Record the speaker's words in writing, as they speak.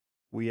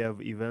we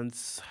have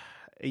events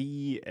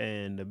A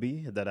and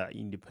B that are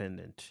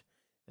independent.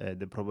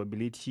 The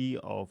probability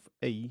of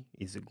A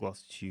is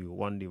equals to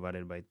 1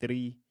 divided by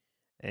 3,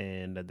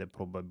 and the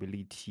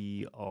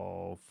probability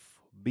of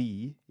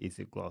B is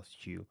equals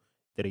to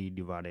 3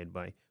 divided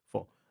by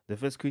 4. The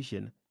first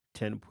question,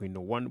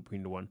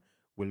 10.1.1,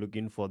 we're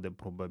looking for the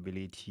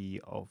probability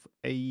of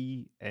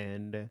A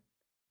and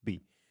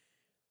B.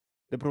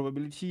 The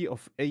probability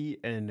of A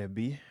and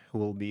B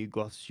will be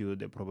equals to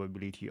the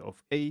probability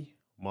of A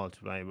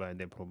multiplied by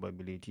the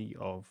probability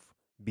of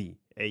B.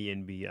 A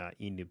and B are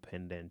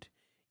independent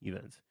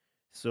events.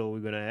 So we're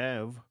going to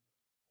have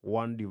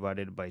 1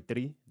 divided by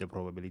 3, the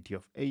probability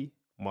of A,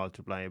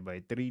 multiplied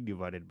by 3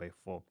 divided by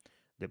 4,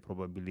 the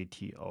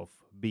probability of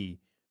B,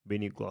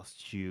 being equals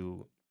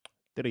to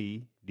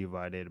 3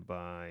 divided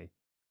by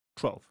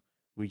 12,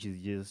 which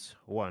is just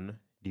 1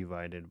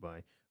 divided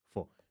by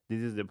 4.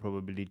 This is the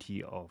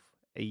probability of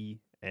A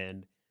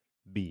and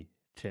B,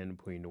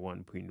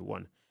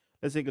 10.1.1.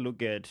 Let's take a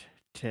look at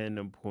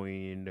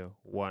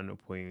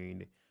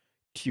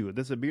 10.1.2.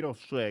 There's a bit of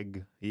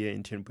swag here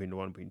in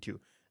 10.1.2.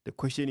 The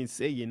question is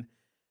saying,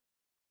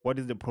 what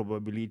is the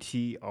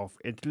probability of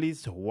at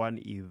least one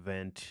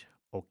event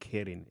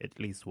occurring, at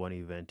least one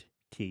event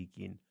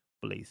taking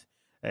place?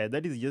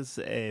 That is just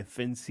a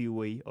fancy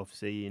way of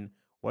saying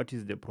what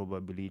is the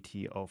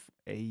probability of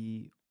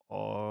A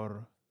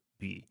or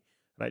B,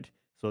 right?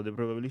 So the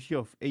probability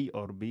of A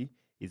or B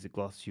is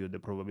equals to the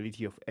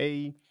probability of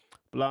A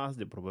plus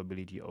the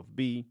probability of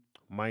B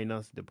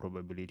minus the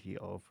probability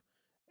of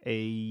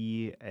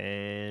A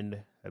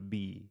and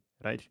B,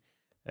 right?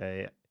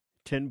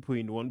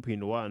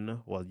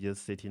 10.1.1 was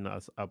just setting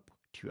us up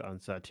to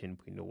answer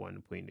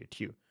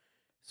 10.1.2.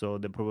 So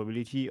the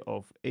probability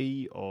of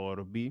A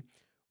or B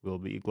will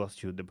be equals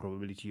to the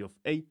probability of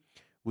A,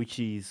 which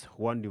is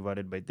 1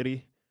 divided by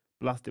 3,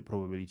 plus the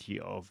probability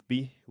of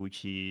B,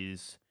 which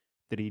is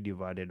 3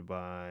 divided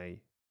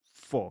by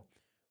 4,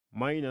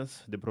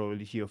 minus the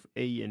probability of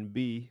A and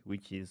B,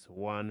 which is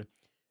 1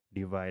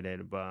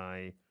 divided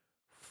by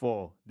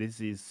 4.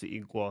 This is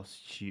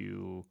equals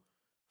to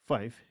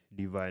 5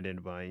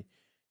 divided by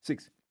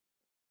 6.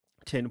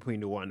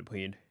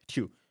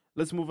 10.1.2.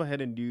 Let's move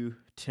ahead and do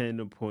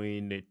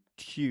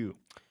 10.2.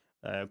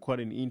 Quite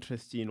an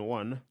interesting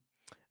one,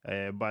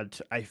 but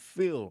I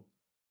feel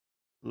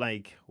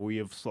like we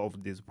have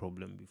solved this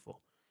problem before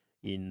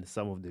in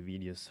some of the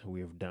videos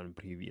we have done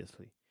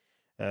previously.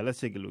 Let's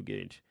take a look at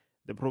it.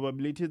 The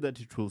probability that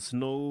it will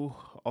snow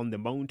on the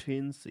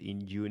mountains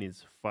in June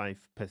is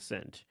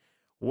 5%.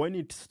 When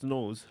it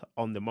snows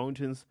on the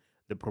mountains,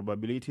 the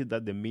probability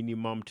that the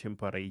minimum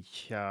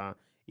temperature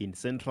in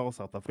central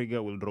South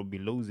Africa will drop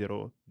below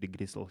 0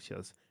 degrees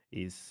Celsius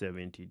is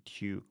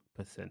 72%.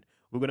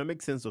 We're going to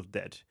make sense of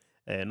that.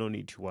 No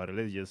need to worry.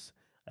 Let's just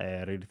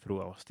read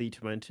through our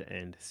statement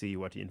and see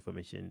what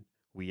information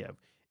we have.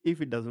 If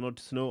it does not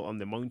snow on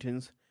the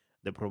mountains,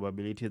 the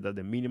probability that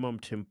the minimum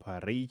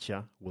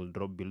temperature will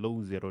drop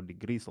below 0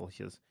 degrees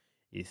Celsius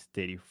is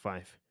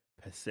 35%.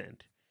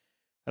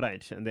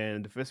 Right, and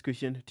then the first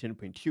question,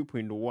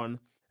 10.2.1,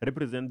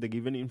 represent the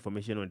given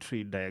information on a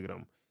tree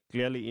diagram.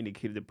 Clearly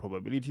indicate the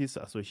probabilities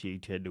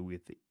associated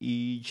with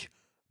each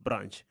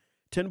branch.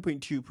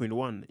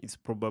 10.2.1 is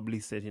probably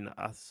setting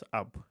us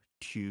up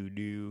to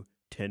do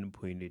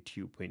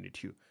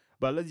 10.2.2.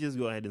 But let's just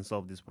go ahead and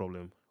solve this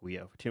problem. We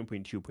have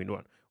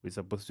 10.2.1. We're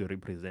supposed to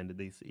represent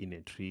this in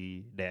a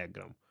tree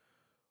diagram.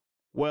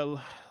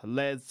 Well,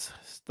 let's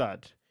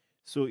start.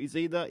 So it's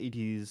either it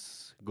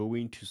is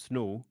going to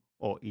snow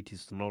or it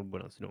is not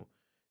going to snow.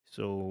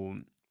 So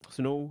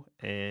snow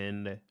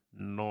and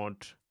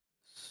not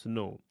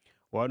snow.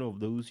 One of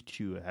those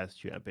two has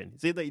to happen.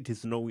 It's either it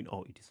is snowing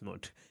or it is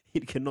not.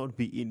 It cannot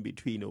be in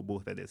between or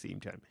both at the same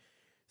time.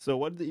 So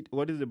what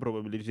is the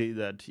probability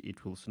that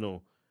it will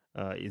snow?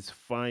 Is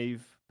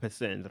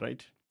 5%,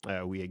 right?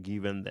 We are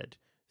given that.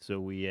 So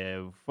we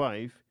have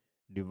 5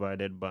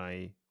 divided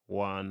by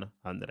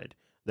 100.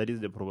 That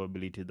is the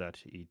probability that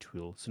it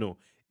will snow.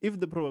 If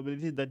the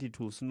probability that it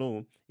will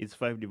snow is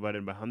 5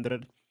 divided by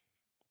 100,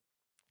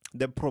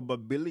 the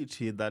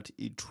probability that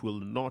it will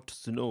not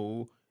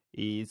snow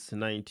is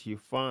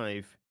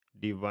 95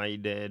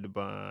 divided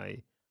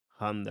by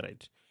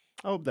 100.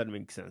 I hope that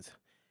makes sense.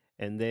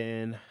 And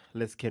then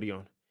let's carry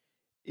on.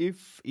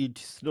 If it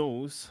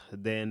snows,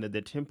 then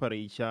the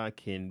temperature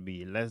can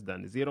be less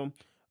than 0,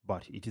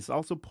 but it is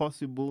also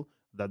possible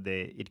that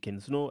it can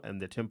snow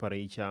and the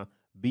temperature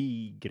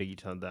be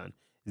greater than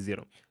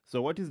 0.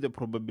 So what is the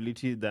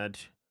probability that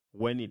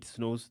when it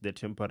snows, the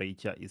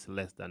temperature is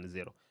less than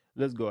 0?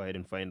 Let's go ahead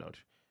and find out.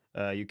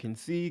 You can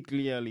see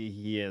clearly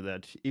here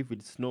that if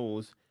it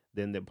snows,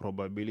 then the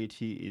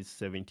probability is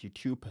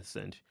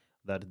 72%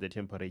 that the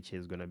temperature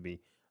is going to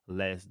be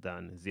less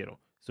than 0.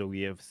 So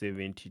we have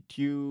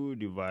 72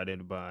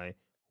 divided by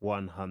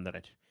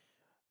 100.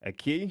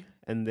 Okay,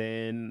 and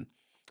then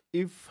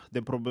if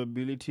the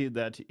probability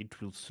that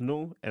it will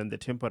snow and the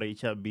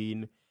temperature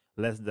being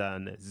less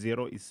than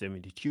 0 is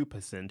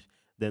 72%,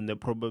 then the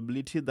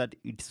probability that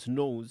it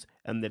snows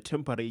and the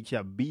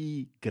temperature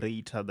be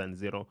greater than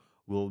 0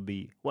 will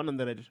be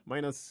 100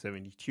 minus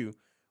 72,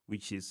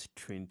 which is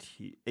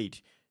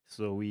 28.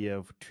 So we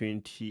have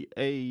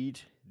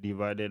 28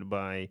 divided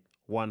by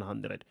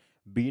 100,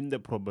 being the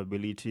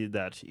probability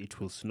that it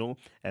will snow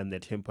and the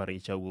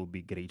temperature will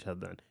be greater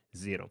than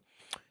 0.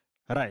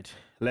 Right,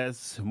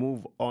 let's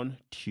move on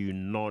to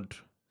not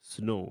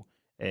snow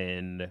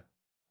and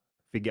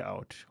figure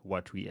out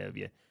what we have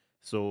here.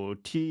 So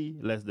t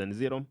less than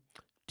 0,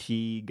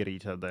 t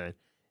greater than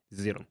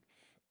 0.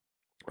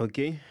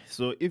 Okay,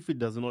 so if it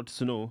does not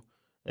snow,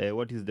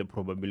 what is the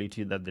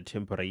probability that the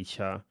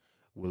temperature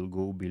will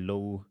go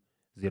below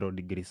 0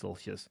 degrees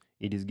Celsius?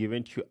 It is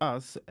given to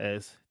us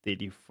as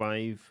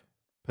 35%.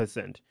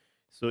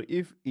 So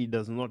if it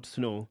does not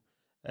snow,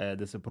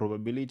 there's a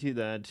probability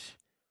that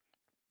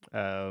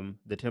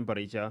the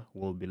temperature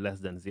will be less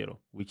than 0,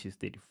 which is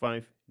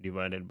 35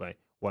 divided by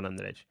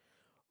 100.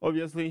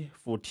 Obviously,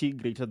 for t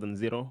greater than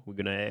 0, we're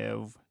going to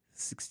have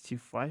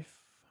 65.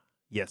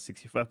 Yes,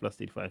 65 plus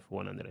 35,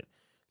 100.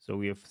 So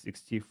we have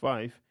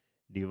 65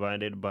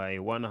 divided by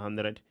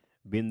 100,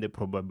 being the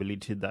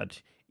probability that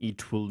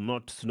it will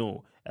not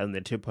snow and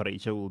the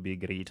temperature will be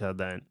greater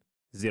than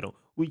 0,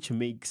 which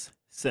makes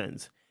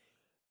sense.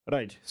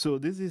 Right, so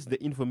this is the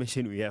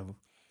information we have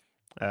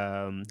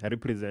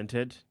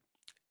represented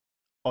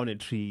on a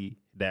tree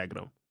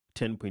diagram,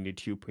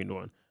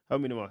 10.2.1. How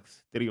many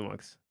marks? 3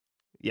 marks.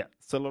 Yeah,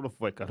 it's a lot of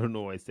work. I don't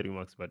know why it's 3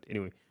 marks, but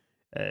anyway,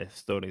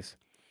 stories.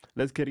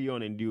 Let's carry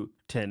on and do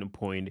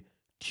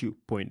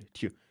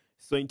 10.2.2.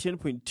 So in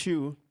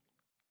 10.2,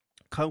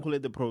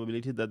 calculate the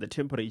probability that the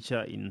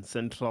temperature in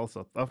central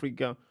South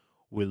Africa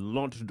will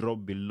not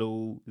drop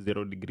below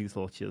 0 degrees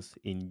Celsius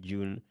in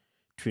June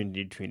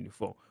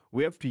 2024.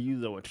 We have to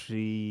use our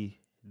tree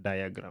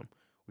diagram.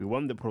 We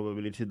want the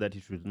probability that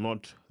it will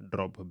not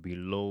drop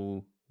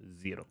below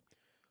 0.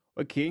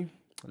 Okay,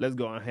 let's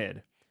go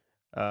ahead.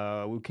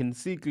 We can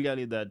see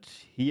clearly that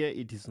here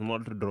it is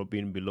not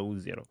dropping below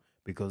 0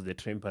 because the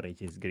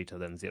temperature is greater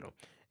than 0.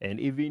 And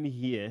even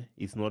here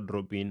it's not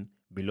dropping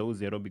below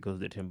 0 because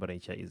the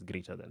temperature is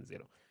greater than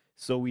 0.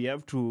 So we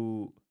have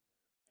to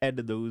add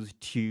those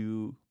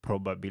two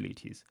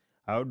probabilities.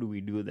 How do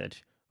we do that?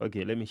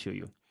 Okay, let me show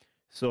you.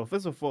 So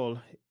first of all,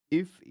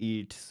 if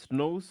it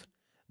snows,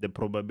 the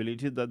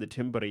probability that the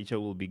temperature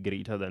will be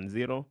greater than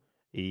 0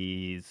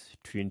 is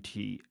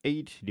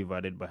 28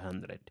 divided by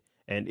 100.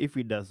 And if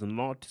it does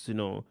not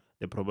snow,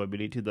 the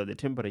probability that the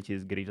temperature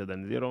is greater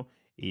than 0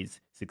 is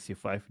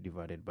 65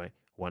 divided by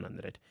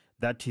 100.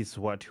 That is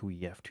what we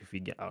have to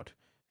figure out.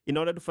 In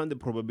order to find the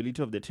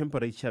probability of the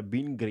temperature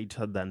being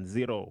greater than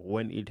 0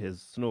 when it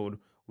has snowed,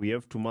 we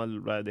have to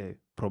multiply the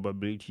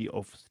probability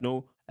of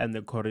snow and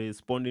the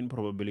corresponding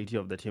probability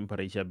of the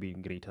temperature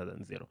being greater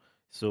than 0.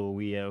 So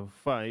we have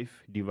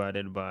 5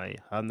 divided by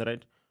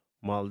 100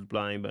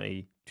 multiplied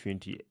by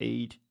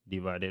 28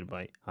 divided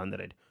by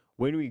 100.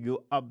 When we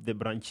go up the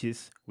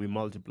branches, we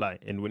multiply,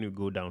 and when we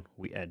go down,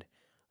 we add.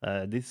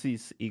 This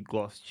is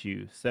equals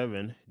to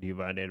 7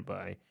 divided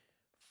by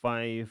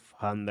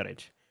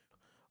 500.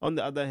 On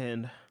the other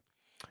hand,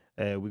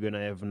 we're going to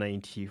have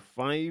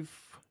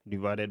 95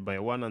 divided by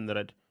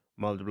 100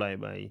 multiplied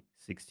by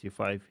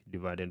 65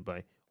 divided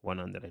by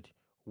 100,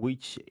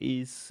 which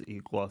is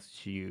equals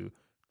to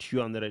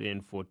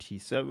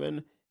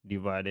 247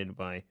 divided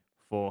by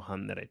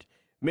 400.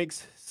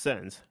 Makes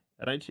sense,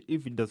 right?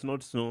 If it does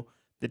not snow,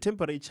 the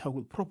temperature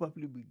will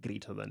probably be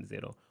greater than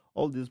 0.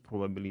 All these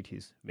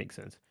probabilities make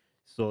sense.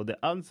 So the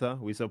answer,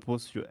 we're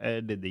supposed to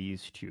add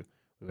these two.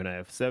 We're going to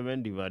have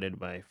 7 divided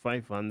by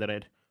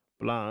 500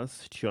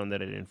 plus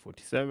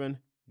 247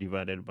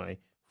 divided by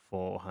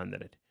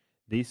 400.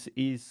 This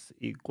is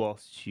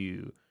equals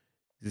to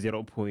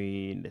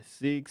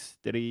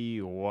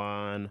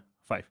 0.6315.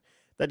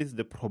 That is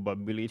the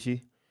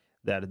probability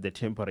that the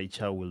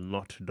temperature will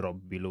not drop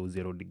below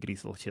 0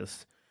 degrees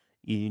Celsius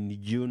in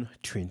June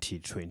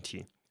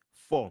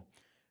 2024.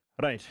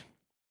 Right.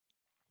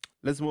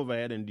 Let's move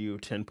ahead and do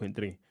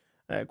 10.3.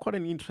 Quite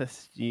an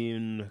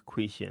interesting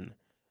question.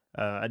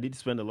 I did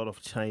spend a lot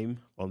of time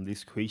on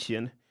this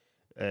question,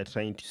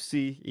 trying to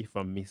see if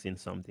I'm missing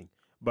something.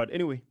 But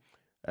anyway,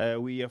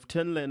 we have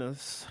 10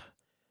 learners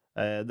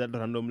that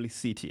randomly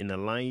sit in a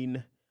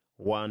line,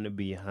 one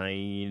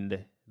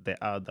behind the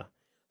other.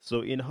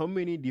 So in how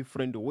many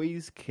different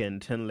ways can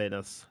 10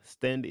 learners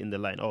stand in the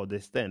line? Oh, they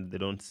stand, they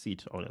don't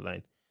sit on a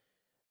line.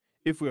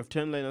 If we have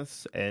 10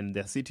 learners and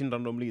they're sitting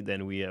randomly,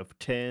 then we have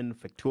 10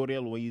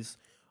 factorial ways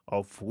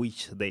of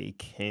which they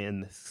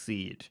can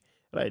sit.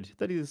 Right,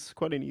 that is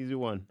quite an easy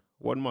one.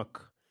 1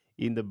 mark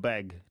in the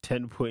bag,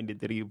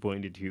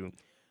 10.3.2.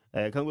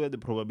 Calculate the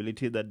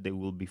probability that there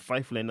will be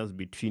 5 learners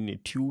between the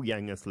 2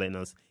 youngest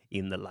learners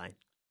in the line.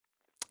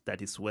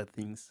 That is where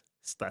things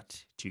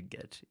start to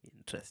get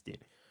interesting.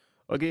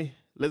 Okay,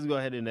 let's go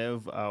ahead and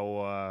have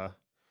our,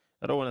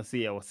 I don't want to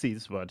say our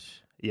seats, but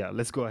yeah,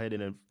 let's go ahead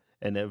and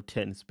have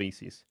 10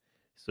 spaces.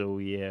 So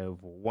we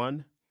have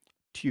 1,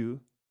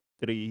 2,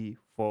 3,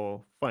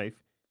 4, 5,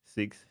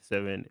 6,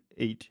 7,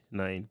 8,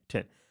 9,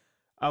 10.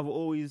 I've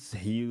always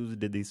used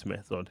this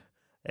method,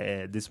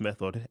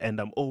 and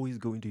I'm always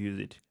going to use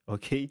it.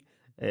 Okay,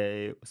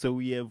 So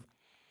we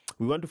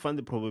want to find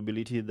the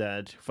probability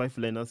that 5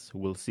 learners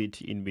will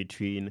sit in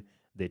between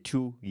the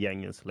 2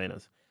 youngest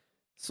learners.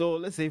 So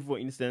let's say, for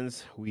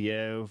instance, we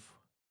have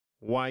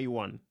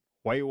y1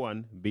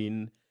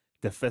 being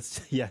the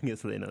first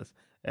youngest learner,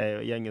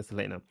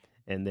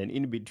 and then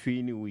in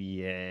between we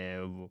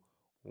have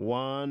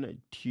 1,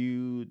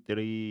 2,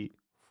 3,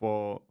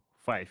 4,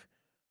 5.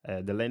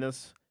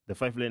 The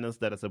 5 learners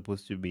that are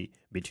supposed to be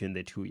between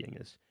the 2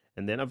 youngest.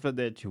 And then after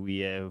that, we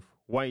have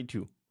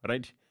y2,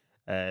 right?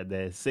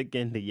 The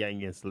second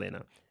youngest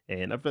learner.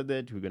 And after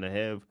that, we're going to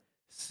have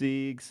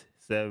 6,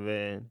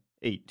 7,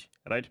 8,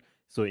 right?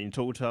 So in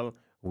total,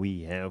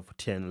 we have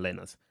 10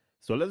 learners.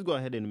 So let's go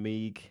ahead and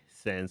make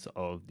sense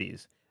of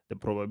this. The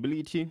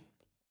probability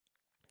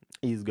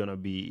is going to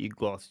be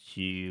equals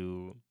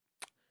to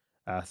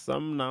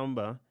some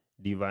number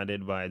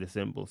divided by the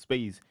sample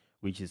space,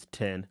 which is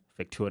 10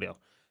 factorial.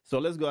 So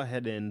let's go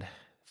ahead and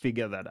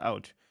figure that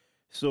out.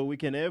 So we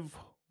can have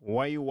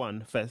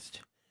y1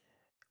 first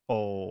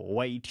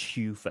or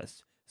y2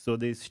 first. So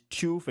there's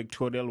 2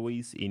 factorial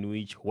ways in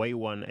which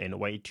y1 and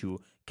y2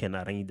 can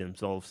arrange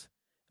themselves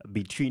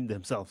between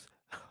themselves.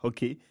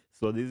 Okay,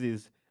 so this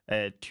is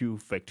 2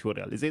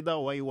 factorial. It's either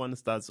y1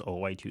 starts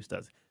or y2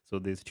 starts. So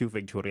there's 2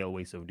 factorial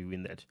ways of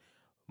doing that.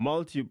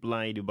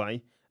 Multiplied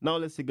by, now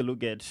let's take a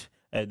look at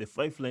the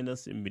 5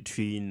 learners in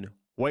between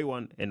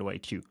y1 and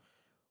y2.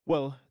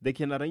 Well, they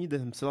can arrange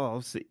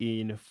themselves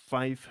in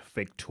 5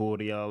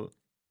 factorial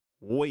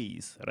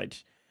ways,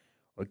 right?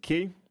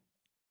 Okay,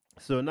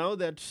 so now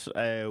that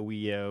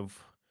we have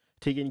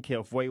taken care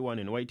of y1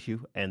 and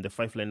y2 and the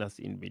 5 learners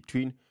in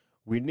between,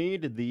 we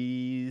need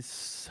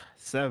these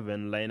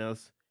 7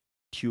 learners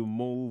to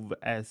move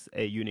as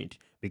a unit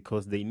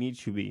because they need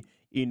to be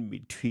in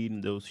between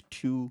those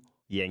 2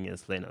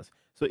 youngest learners.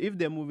 So if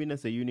they're moving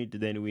as a unit,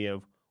 then we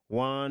have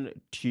 1,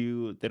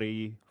 2,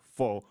 3,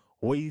 4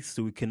 ways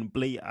we can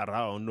play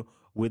around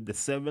with the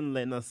 7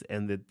 learners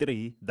and the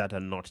 3 that are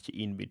not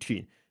in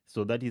between.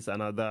 So that is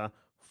another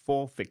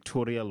 4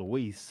 factorial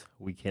ways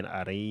we can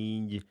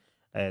arrange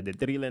the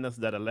 3 learners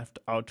that are left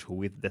out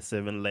with the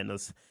 7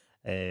 learners,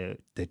 the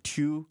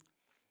 2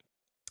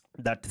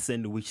 that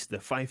sandwich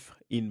the 5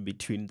 in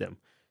between them.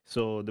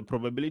 So the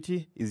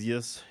probability is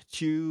just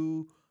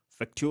 2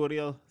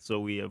 factorial.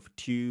 So we have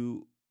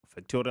 2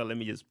 factorial. Let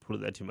me just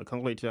put that in my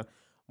calculator.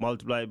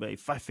 Multiplied by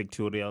 5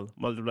 factorial,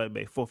 multiplied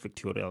by 4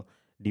 factorial,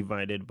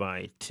 divided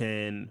by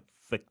 10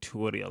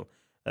 factorial.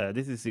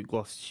 This is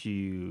equals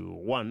to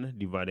 1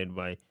 divided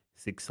by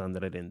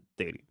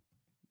 630.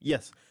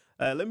 Yes.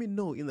 Let me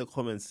know in the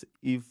comments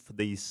if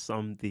there is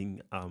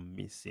something I'm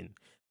missing.